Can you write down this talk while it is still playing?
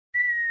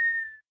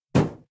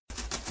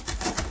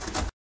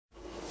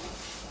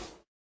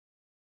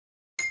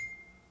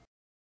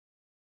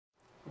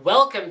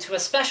Welcome to a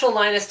special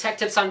Linus Tech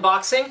Tips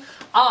unboxing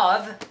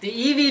of the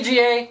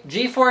EVGA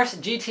GeForce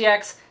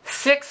GTX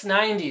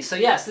 690. So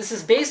yes, this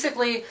is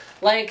basically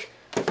like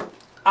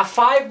a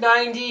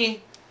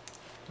 590,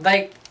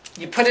 like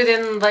you put it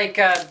in like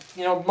a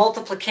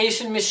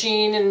multiplication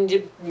machine and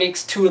it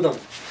makes two of them.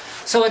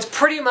 So it's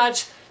pretty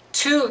much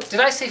two, did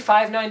I say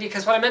 590?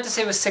 Because what I meant to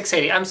say was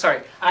 680. I'm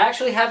sorry. I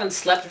actually haven't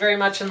slept very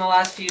much in the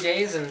last few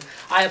days, and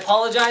I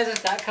apologize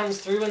if that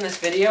comes through in this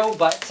video,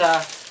 but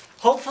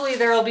hopefully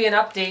there will be an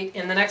update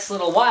in the next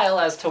little while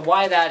as to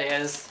why that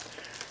is,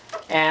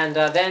 and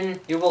then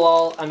you will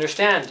all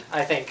understand,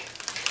 I think.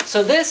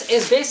 So this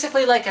is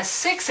basically like a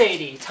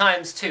 680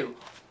 times 2.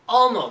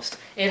 Almost.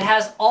 It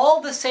has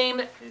all the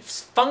same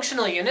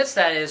functional units,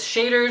 that is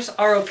shaders,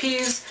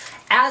 ROPs,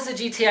 as a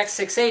GTX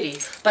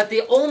 680, but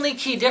the only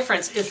key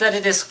difference is that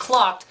it is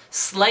clocked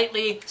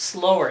slightly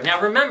slower.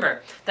 Now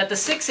remember that the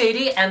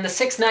 680 and the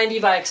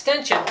 690 by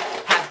extension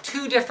have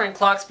two different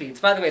clock speeds.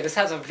 By the way, this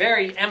has a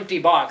very empty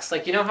box.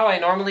 Like, you know how I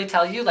normally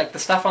tell you, like the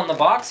stuff on the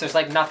box, there's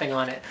like nothing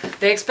on it.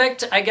 They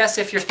expect, I guess,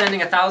 if you're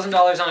spending $1,000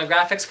 on a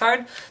graphics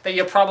card, that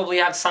you'll probably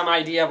have some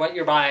idea what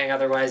you're buying,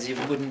 otherwise you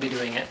wouldn't be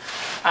doing it.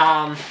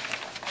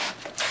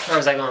 Where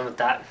was I going with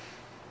that?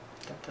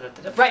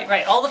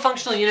 Right, all the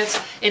functional units,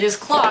 it is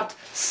clocked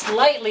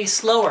slightly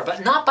slower,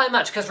 but not by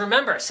much, because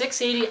remember,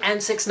 680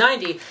 and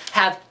 690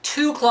 have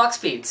two clock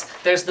speeds.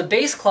 There's the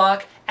base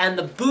clock and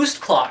the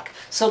boost clock.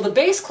 So the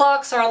base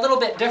clocks are a little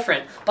bit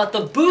different, but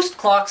the boost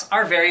clocks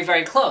are very,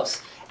 very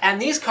close.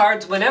 And these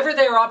cards, whenever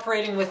they're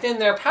operating within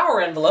their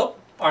power envelope,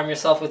 arm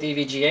yourself with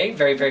EVGA,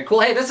 very, very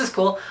cool. Hey, this is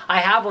cool. I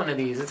have one of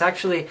these. It's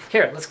actually,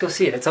 here, let's go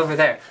see it. It's over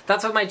there.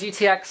 That's what my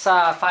GTX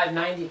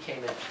 590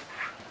 came in.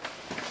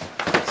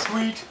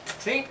 Sweet.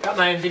 See, got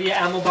my NVIDIA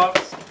ammo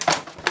box.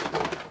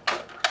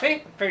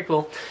 See, very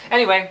cool.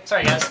 Anyway,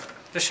 sorry guys,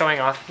 just showing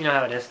off. You know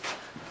how it is.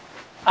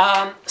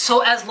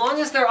 So as long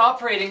as they're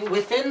operating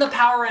within the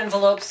power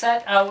envelope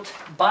set out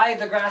by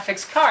the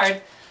graphics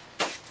card,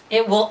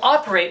 it will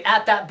operate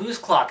at that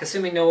boost clock,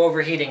 assuming no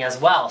overheating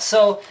as well.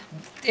 So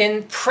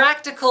in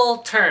practical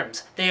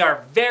terms, they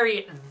are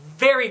very,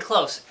 very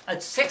close. A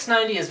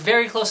 690 is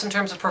very close in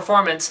terms of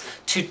performance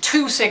to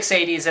two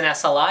 680s in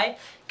SLI.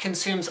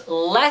 Consumes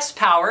less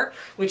power,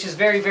 which is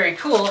very, very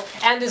cool,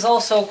 and is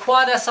also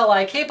quad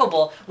SLI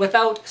capable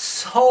without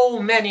so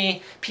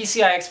many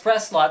PCI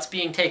Express slots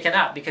being taken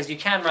up, because you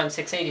can run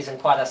 680s in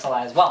quad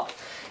SLI as well.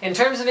 In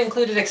terms of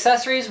included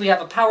accessories, we have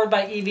a Powered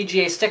by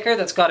EVGA sticker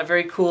that's got a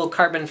very cool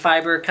carbon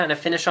fiber kind of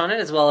finish on it,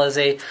 as well as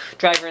a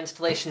driver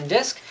installation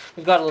disc.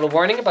 We've got a little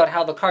warning about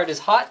how the card is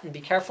hot, and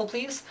be careful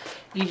please.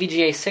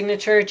 EVGA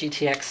signature,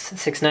 GTX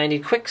 690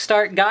 quick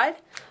start guide.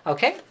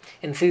 Okay,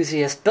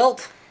 enthusiast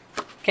built.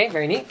 Okay,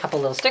 very neat. Couple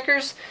little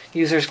stickers,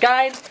 user's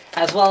guide,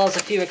 as well as a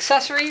few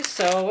accessories.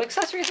 So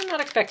accessories, I'm not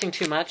expecting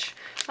too much.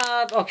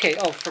 Okay,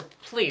 oh, for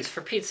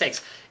Pete's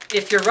sakes,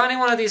 if you're running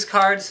one of these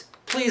cards,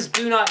 please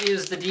do not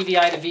use the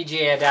DVI to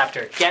VGA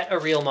adapter. Get a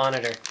real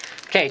monitor.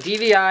 Okay,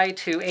 DVI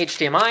to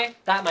HDMI,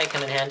 that might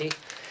come in handy.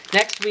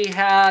 Next we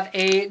have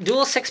a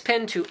dual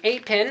 6-pin to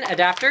 8-pin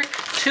adapter,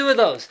 two of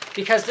those,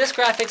 because this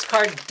graphics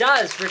card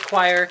does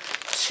require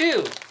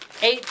two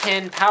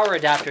 8-pin power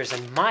adapters,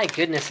 and my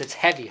goodness, it's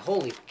heavy.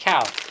 Holy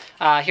cow.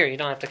 Here, you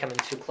don't have to come in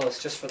too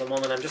close just for the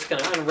moment. I'm just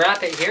going to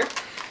unwrap it here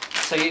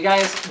so you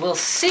guys will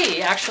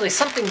see actually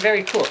something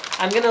very cool.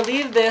 I'm going to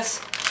leave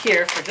this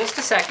here for just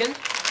a second,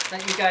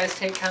 let you guys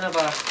take kind of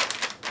a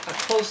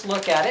close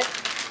look at it.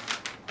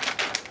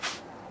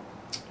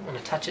 I don't want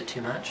to touch it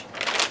too much.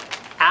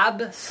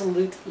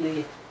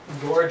 Absolutely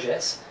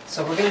gorgeous.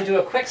 So we're going to do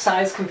a quick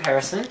size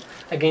comparison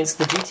against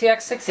the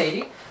GTX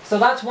 680. So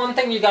that's one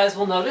thing you guys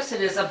will notice.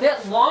 It is a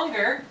bit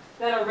longer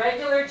than a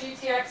regular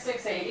GTX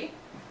 680.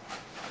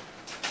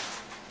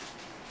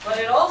 But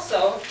it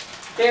also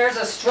bears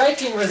a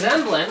striking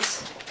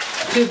resemblance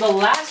to the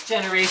last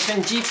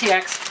generation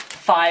GTX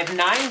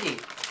 590,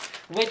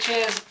 which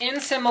is in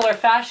similar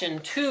fashion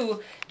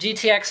to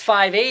GTX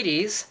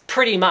 580s,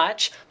 pretty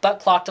much, but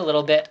clocked a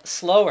little bit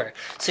slower.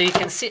 So you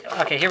can see,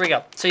 okay, here we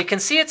go. So you can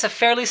see it's a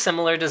fairly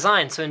similar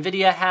design. So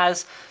NVIDIA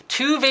has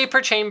two vapor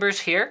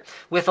chambers here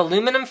with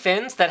aluminum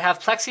fins that have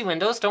plexi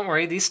windows. Don't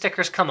worry, these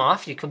stickers come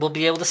off. You will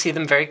be able to see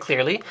them very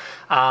clearly.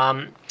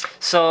 Aluminum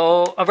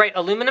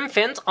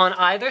fins on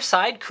either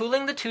side,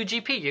 cooling the two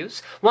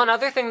GPUs. One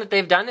other thing that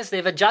they've done is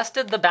they've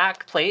adjusted the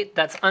back plate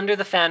that's under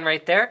the fan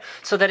right there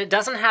so that it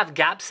doesn't have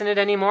gaps in it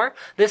anymore.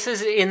 This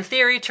is in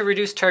theory to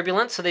reduce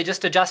turbulence, so they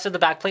just adjusted the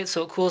back plate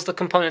so it cools the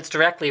components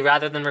directly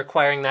rather than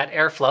requiring that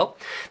airflow.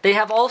 They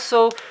have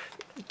also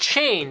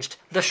changed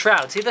the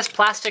shroud. See this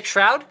plastic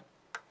shroud?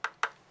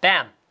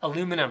 Bam,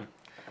 aluminum.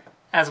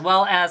 As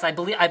well as, I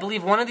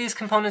believe one of these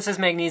components is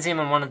magnesium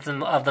and one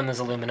of them is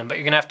aluminum, but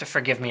you're going to have to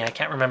forgive me, I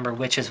can't remember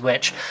which is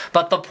which.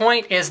 But the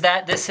point is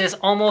that this is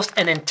almost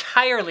an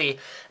entirely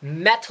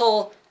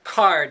metal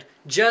card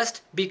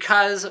just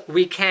because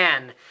we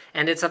can.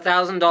 and it's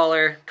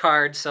 $1,000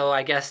 card, so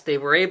I guess they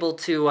were able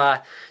to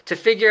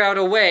figure out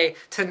a way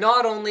to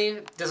not only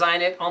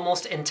design it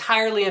almost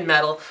entirely in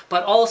metal,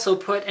 but also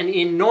put an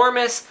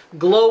enormous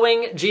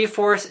glowing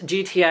GeForce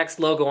GTX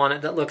logo on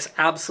it that looks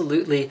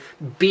absolutely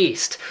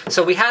beast.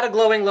 So we had a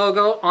glowing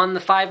logo on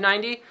the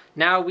 590.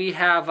 Now we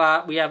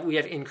have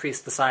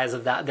increased the size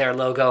of their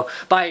logo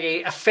by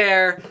a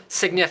fair,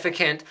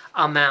 significant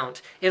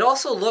amount. It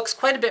also looks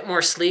quite a bit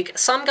more sleek.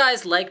 Some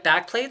guys like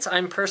backplates.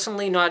 I'm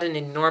personally not an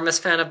enormous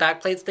fan of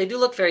backplates. They do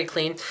look very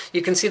clean.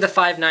 You can see the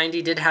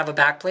 590 did have a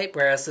backplate,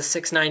 whereas the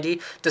 690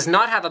 does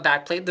not have a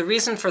backplate. The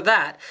reason for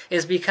that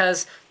is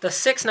because the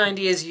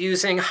 690 is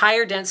using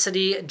higher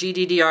density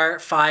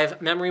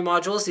GDDR5 memory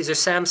modules. These are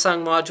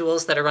Samsung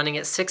modules that are running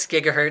at 6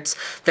 gigahertz.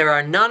 There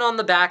are none on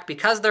the back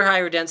because they're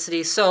higher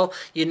density, so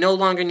you no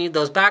longer need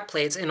those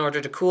backplates in order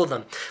to cool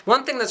them.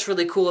 One thing that's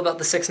really cool about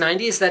the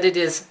 690 is that it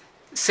is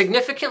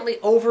significantly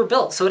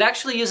overbuilt. So it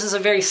actually uses a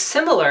very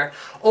similar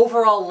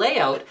overall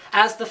layout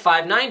as the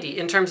 590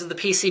 in terms of the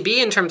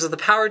PCB, in terms of the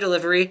power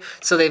delivery.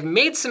 So they've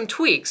made some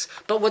tweaks,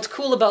 but what's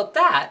cool about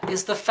that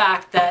is the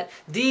fact that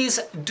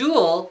these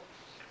the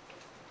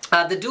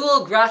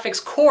dual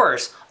graphics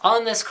cores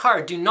on this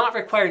card do not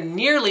require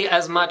nearly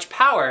as much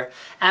power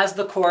as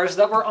the cores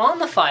that were on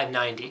the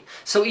 590.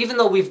 So even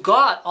though we've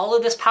got all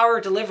of this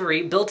power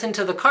delivery built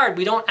into the card,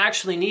 we don't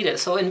actually need it.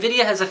 So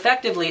NVIDIA has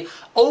effectively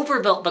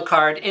overbuilt the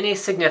card in a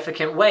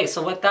significant way.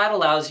 So what that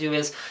allows you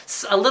is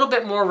a little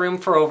bit more room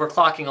for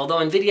overclocking, although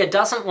NVIDIA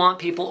doesn't want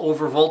people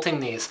overvolting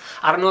these.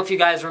 I don't know if you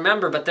guys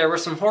remember, but there were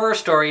some horror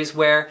stories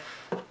where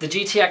the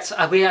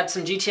GTX, we had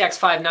some GTX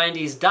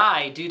 590s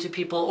die due to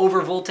people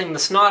overvolting the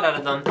snot out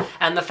of them,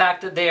 and the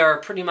fact that they are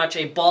pretty much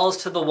a balls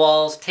to the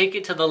walls, take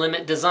it to the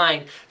limit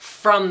design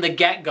from the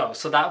get-go.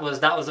 So that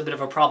was a bit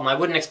of a problem. I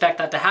wouldn't expect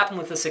that to happen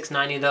with the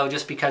 690 though,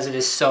 just because it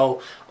is so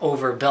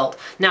overbuilt.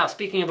 Now,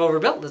 speaking of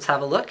overbuilt, let's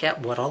have a look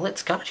at what all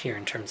it's got here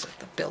in terms of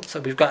the build. So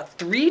we've got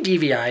 3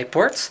 DVI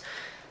ports,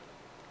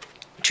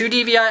 2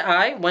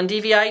 DVI-I, 1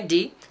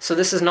 DVI-D. So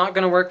this is not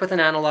going to work with an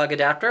analog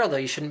adapter, although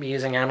you shouldn't be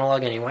using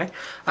analog anyway.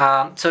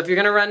 So if you're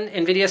going to run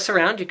NVIDIA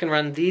Surround, you can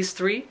run these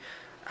 3.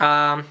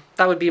 That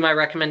would be my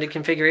recommended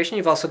configuration.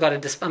 You've also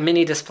got a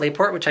mini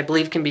DisplayPort, which I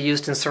believe can be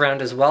used in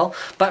Surround as well.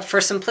 But for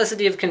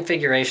simplicity of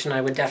configuration,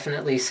 I would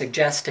definitely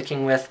suggest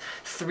sticking with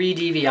 3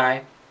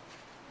 DVI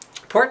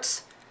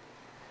ports.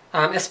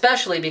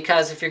 Especially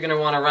because if you're going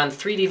to want to run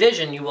 3D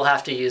vision, you will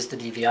have to use the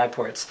DVI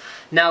ports.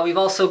 Now we've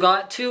also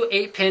got 2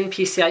 8-pin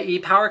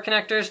PCIe power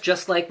connectors,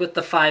 just like with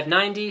the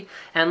 590.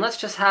 And let's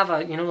just have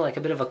a, like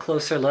a bit of a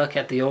closer look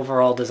at the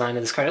overall design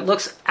of this card. It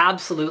looks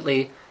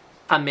absolutely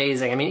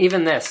amazing. I mean,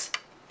 even this,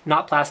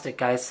 not plastic,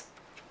 guys,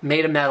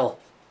 made of metal.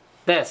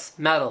 This,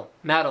 metal,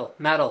 metal,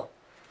 metal.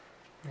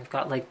 They've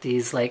got like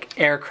these like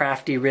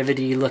aircrafty,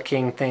 rivety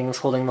looking things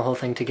holding the whole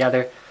thing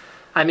together.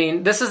 I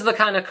mean, this is the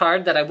kind of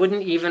card that I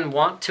wouldn't even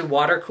want to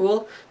water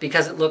cool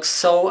because it looks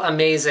so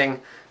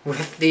amazing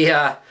with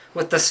the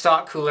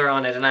stock cooler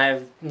on it, and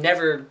I've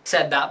never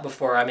said that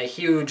before. I'm a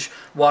huge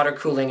water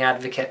cooling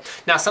advocate.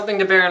 Now, something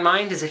to bear in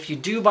mind is if you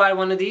do buy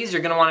one of these,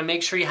 you're going to want to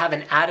make sure you have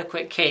an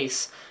adequate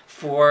case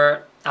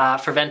for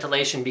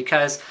ventilation,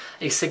 because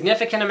a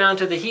significant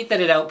amount of the heat that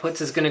it outputs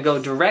is going to go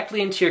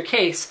directly into your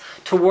case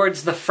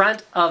towards the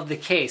front of the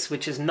case,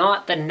 which is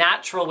not the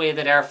natural way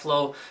that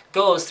airflow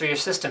goes through your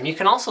system. You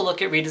can also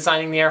look at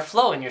redesigning the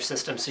airflow in your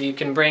system, so you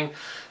can bring...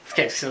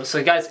 Okay, so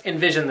you guys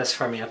envision this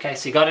for me, okay?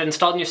 So you got it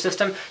installed in your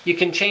system. You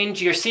can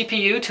change your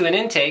CPU to an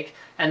intake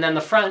and then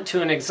the front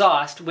to an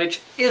exhaust,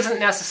 which isn't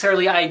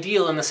necessarily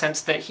ideal in the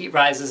sense that heat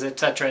rises,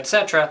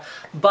 etc.,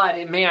 but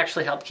it may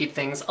actually help keep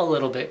things a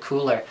little bit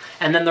cooler.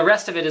 And then the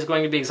rest of it is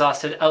going to be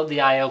exhausted out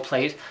the I/O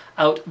plate,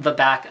 out the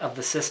back of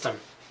the system.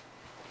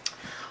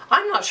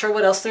 I'm not sure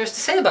what else there is to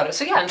say about it.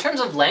 So yeah, in terms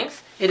of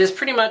length, it is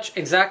pretty much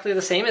exactly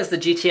the same as the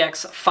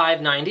GTX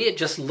 590. It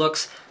just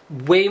looks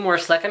way more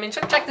slick. I mean,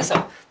 check this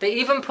out. They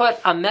even put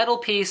a metal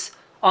piece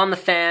on the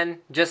fan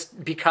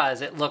just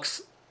because it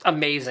looks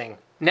amazing.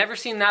 Never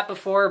seen that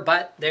before,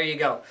 but there you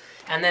go.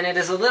 And then it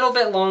is a little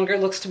bit longer,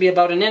 looks to be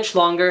about an inch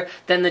longer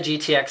than the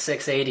GTX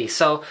 680.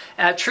 So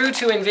true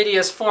to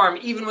NVIDIA's form,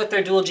 even with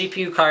their dual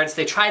GPU cards,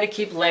 they try to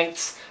keep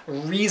lengths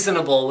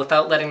reasonable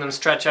without letting them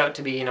stretch out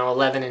to be,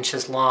 11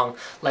 inches long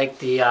like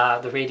the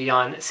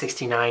Radeon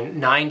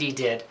 6990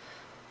 did.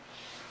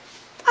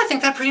 I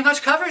think that pretty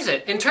much covers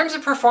it. In terms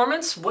of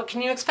performance, what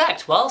can you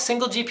expect? Well,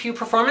 single GPU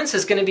performance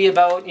is going to be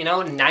about,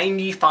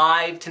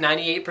 95 to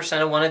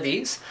 98% of one of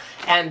these.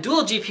 And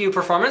dual GPU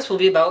performance will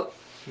be about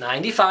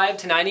 95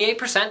 to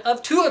 98%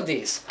 of 2 of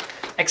these.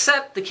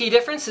 Except the key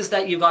difference is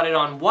that you got it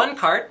on one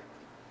card,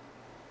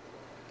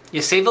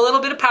 you save a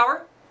little bit of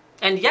power,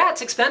 and yeah,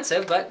 it's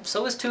expensive, but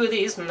so is 2 of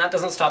these, and that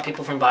doesn't stop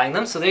people from buying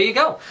them, so there you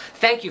go.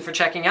 Thank you for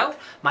checking out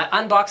my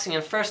unboxing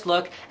and first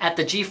look at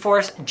the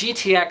GeForce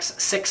GTX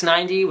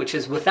 690, which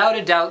is without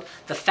a doubt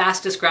the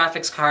fastest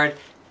graphics card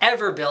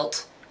ever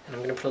built. And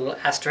I'm going to put a little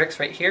asterisk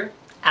right here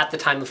at the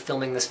time of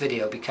filming this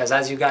video, because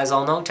as you guys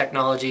all know,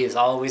 technology is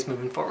always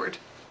moving forward.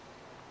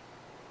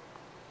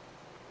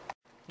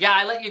 Yeah,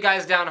 I let you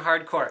guys down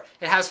hardcore.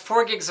 It has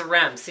 4 gigs of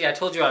RAM. See, I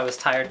told you I was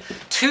tired.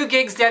 2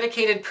 gigs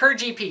dedicated per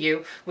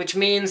GPU, which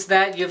means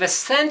that you've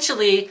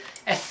effectively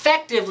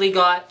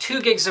got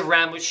 2 gigs of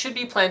RAM, which should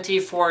be plenty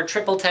for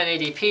triple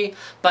 1080p,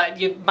 but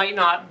you might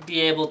not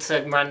be able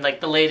to run like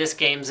the latest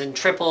games in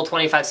triple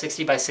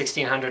 2560 by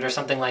 1600 or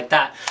something like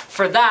that.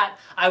 For that,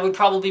 I would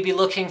probably be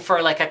looking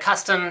for like a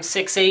custom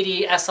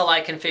 680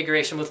 SLI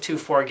configuration with 2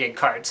 4 gig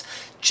cards.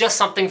 Just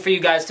something for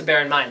you guys to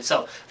bear in mind.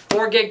 So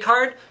 4 gig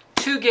card,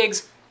 2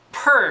 gigs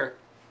per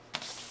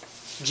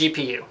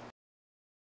GPU.